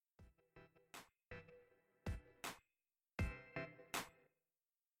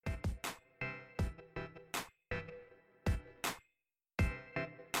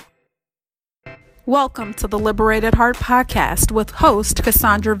Welcome to the Liberated Heart Podcast with host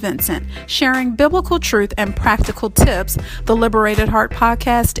Cassandra Vincent. Sharing biblical truth and practical tips, the Liberated Heart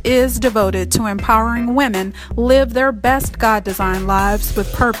Podcast is devoted to empowering women live their best God-designed lives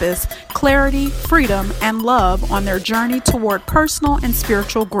with purpose, clarity, freedom, and love on their journey toward personal and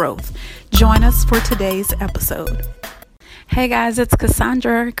spiritual growth. Join us for today's episode. Hey guys, it's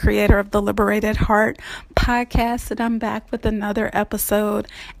Cassandra, creator of the Liberated Heart Podcast, and I'm back with another episode.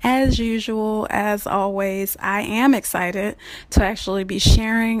 As usual, as always, I am excited to actually be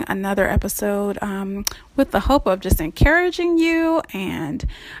sharing another episode with the hope of just encouraging you and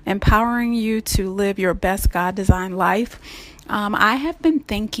empowering you to live your best God-designed life. I have been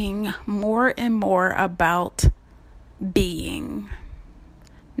thinking more and more about being.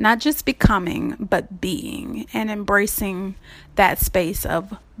 Not just becoming, but being, and embracing that space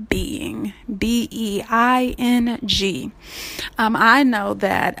of being, Being. I know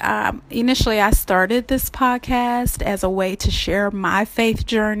that initially I started this podcast as a way to share my faith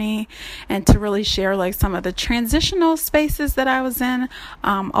journey and to really share like some of the transitional spaces that I was in.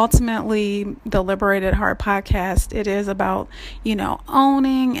 Ultimately, the Liberated Heart Podcast, it is about,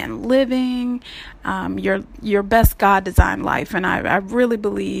 owning and living your best God-designed life. And I really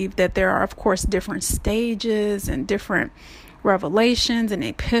believe that there are, of course, different stages and different revelations and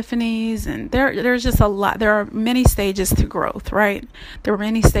epiphanies, and there's just a lot. There are many stages to growth, right? There are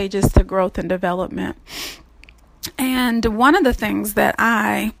many stages to growth and development. And one of the things that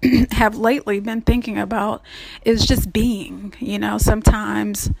I have lately been thinking about is just being.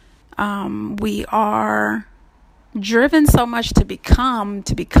 Sometimes we are driven so much to become,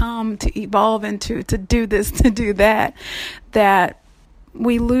 to evolve into, to do this, to do that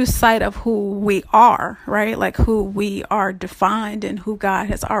we lose sight of who we are, right? Like who we are defined and who God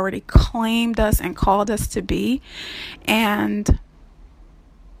has already claimed us and called us to be. And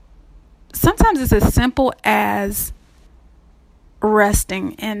sometimes it's as simple as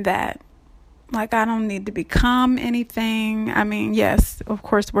resting in that. Like, I don't need to become anything. I mean, yes, of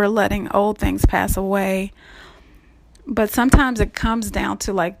course, we're letting old things pass away. But sometimes it comes down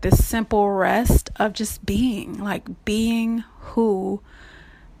to like this simple rest of just being, like being who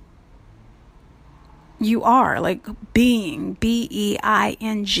you are, like being, Being,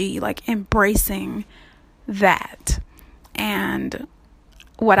 like embracing that. And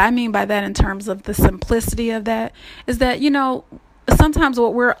what I mean by that in terms of the simplicity of that is that, sometimes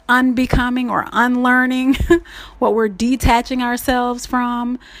what we're unbecoming or unlearning, what we're detaching ourselves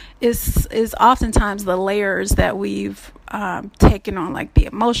from is oftentimes the layers that we've taken on, like the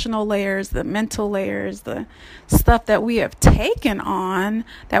emotional layers, the mental layers, the stuff that we have taken on,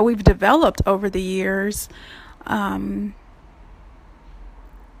 that we've developed over the years from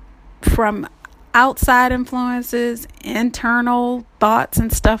outside influences, internal thoughts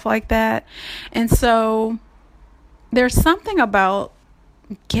and stuff like that. And so there's something about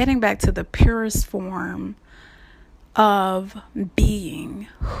getting back to the purest form of being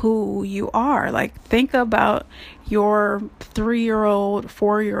who you are. Like, think about your 3-year-old,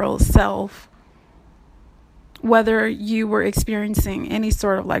 4-year-old self, whether you were experiencing any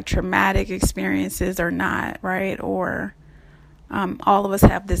sort of like traumatic experiences or not, right? Or all of us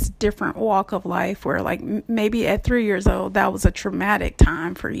have this different walk of life where like maybe at 3 years old, that was a traumatic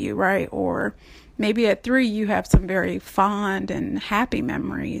time for you, right? Or maybe at 3, you have some very fond and happy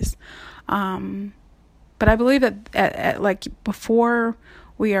memories. But I believe that at like before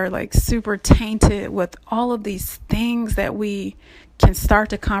we are like super tainted with all of these things that we can start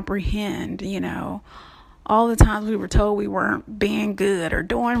to comprehend, all the times we were told we weren't being good or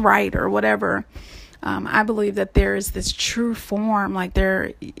doing right or whatever. I believe that there is this true form, like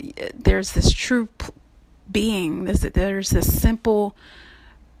there's this true being, there's this simple,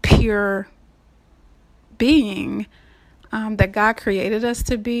 pure being that God created us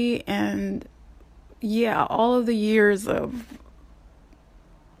to be. And yeah, all of the years of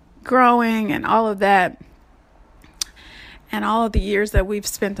growing and all of that, and all of the years that we've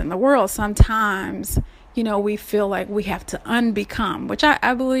spent in the world, sometimes, we feel like we have to unbecome, which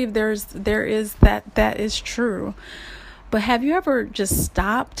I believe there is that is true. But have you ever just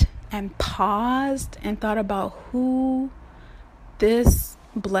stopped and paused and thought about who this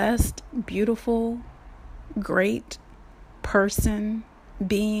blessed, beautiful, great person,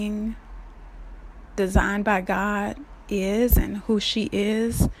 being, designed by God is, and who she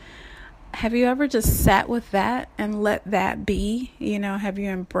is? Have you ever just sat with that and let that be? Have you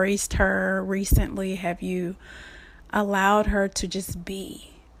embraced her recently? Have you allowed her to just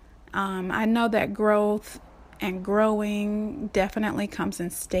be? I know that growth and growing definitely comes in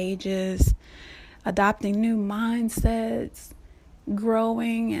stages. Adopting new mindsets,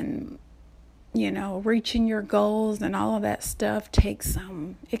 growing and reaching your goals and all of that stuff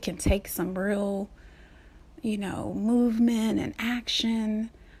it can take some real, movement and action.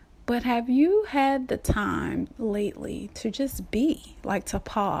 But have you had the time lately to just be, like to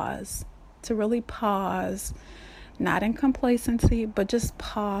pause, to really pause, not in complacency, but just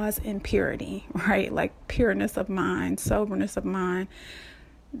pause in purity, right? Like pureness of mind, soberness of mind,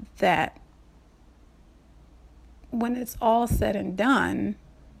 that when it's all said and done,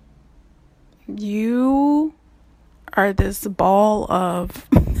 you are this ball of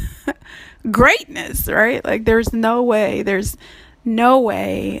greatness, right? Like there's no way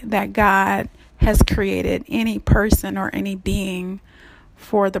that God has created any person or any being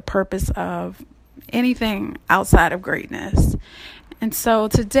for the purpose of anything outside of greatness. And so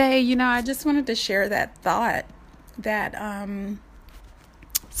today, I just wanted to share that thought that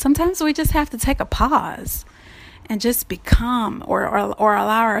sometimes we just have to take a pause and just become or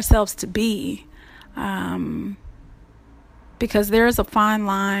allow ourselves to be. Because there is a fine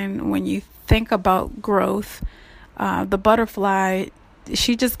line when you think about growth. The butterfly,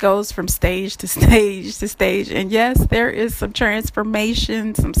 she just goes from stage to stage to stage. And yes, there is some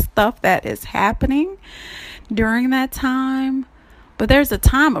transformation, some stuff that is happening during that time. But there's a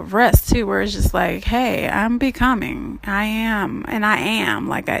time of rest too, where it's just like, hey, I'm becoming, I am.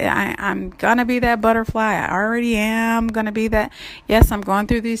 Like I'm gonna be that butterfly. I already am gonna be that. Yes, I'm going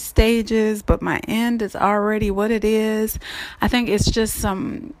through these stages, but my end is already what it is. I think it's just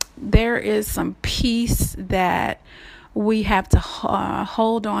there is some peace that we have to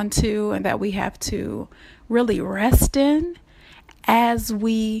hold on to, and that we have to really rest in as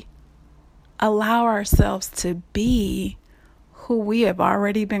we allow ourselves to be who we have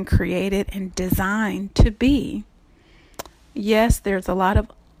already been created and designed to be. Yes, there's a lot of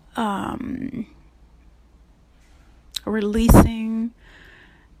releasing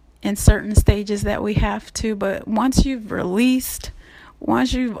in certain stages that we have to, but once you've released,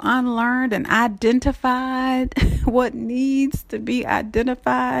 once you've unlearned and identified what needs to be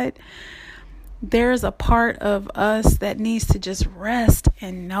identified, there's a part of us that needs to just rest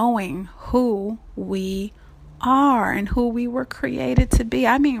in knowing who we are and who we were created to be.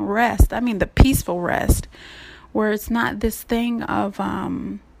 I mean rest. I mean the peaceful rest, where it's not this thing of,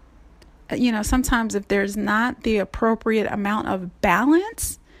 sometimes if there's not the appropriate amount of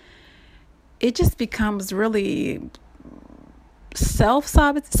balance, it just becomes really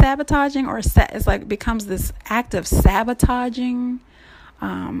self-sabotaging, or it's like becomes this act of sabotaging,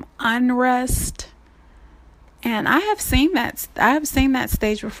 unrest. And I have seen that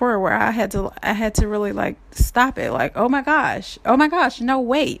stage before, where I had to really like stop it. Like, oh my gosh, no,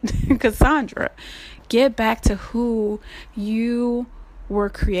 wait, Cassandra, get back to who you were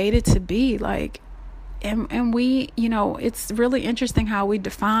created to be. Like, and we, it's really interesting how we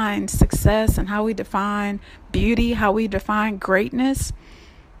define success and how we define beauty, how we define greatness.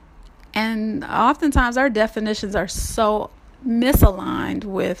 And oftentimes our definitions are so misaligned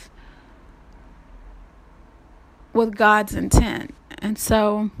with God's intent. And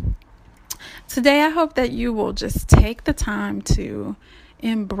so today I hope that you will just take the time to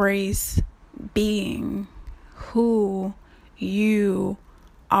embrace being who you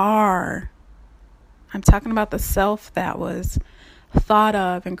are. I'm talking about the self that was thought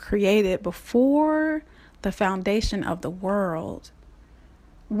of and created before the foundation of the world.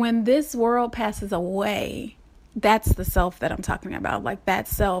 When this world passes away, that's the self that I'm talking about. Like that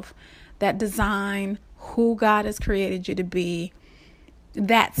self, that design, who God has created you to be,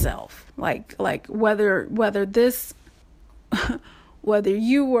 that self. Like whether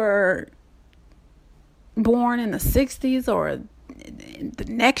you were born in the 60s or the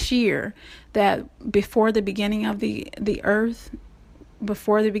next year, that before the beginning of the earth,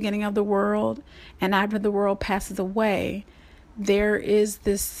 before the beginning of the world, and after the world passes away, there is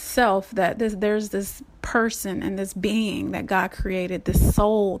this self, there's this person and this being that God created, this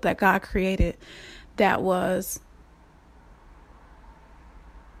soul that God created, that was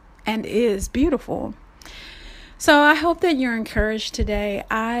and is beautiful. So I hope that you're encouraged today.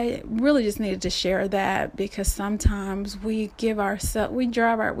 I really just needed to share that, because sometimes we take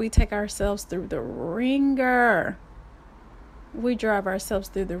ourselves through the ringer. We drive ourselves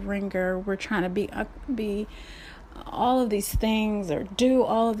through the ringer. We're trying to be all of these things or do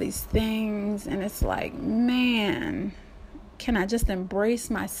all of these things. And it's like, man, can I just embrace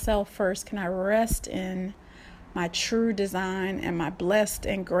myself first? Can I rest in my true design and my blessed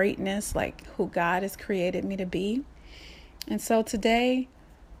and greatness, like who God has created me to be? And so today,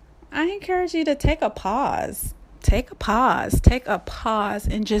 I encourage you to take a pause. Take a pause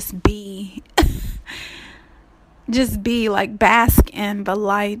and just be. Just be, like, bask in the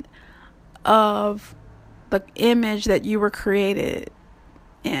light of the image that you were created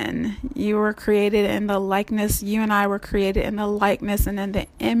in. You were created in the likeness. You and I were created in the likeness and in the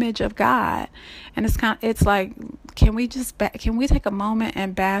image of God. And it's like, can we take a moment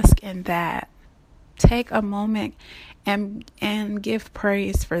and bask in that? Take a moment and give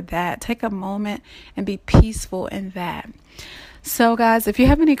praise for that. Take a moment and be peaceful in that. So guys, if you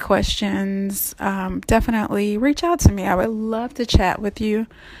have any questions, definitely reach out to me. I would love to chat with you.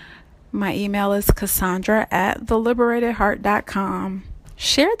 My email is cassandra@theliberatedheart.com.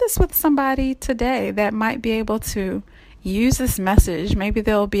 Share this with somebody today that might be able to use this message. Maybe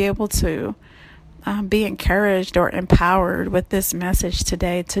they'll be able to be encouraged or empowered with this message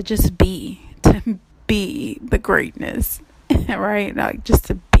today to just be the greatness, right? Like just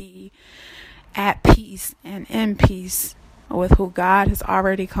to be at peace and in peace with who God has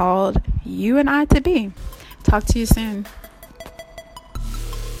already called you and I to be. Talk to you soon.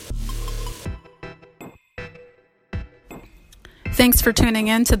 Thanks for tuning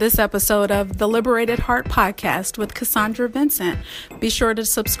in to this episode of the Liberated Heart Podcast with Cassandra Vincent. Be sure to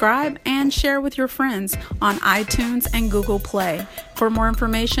subscribe and share with your friends on iTunes and Google Play. For more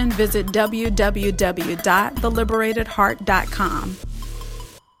information, visit www.theliberatedheart.com.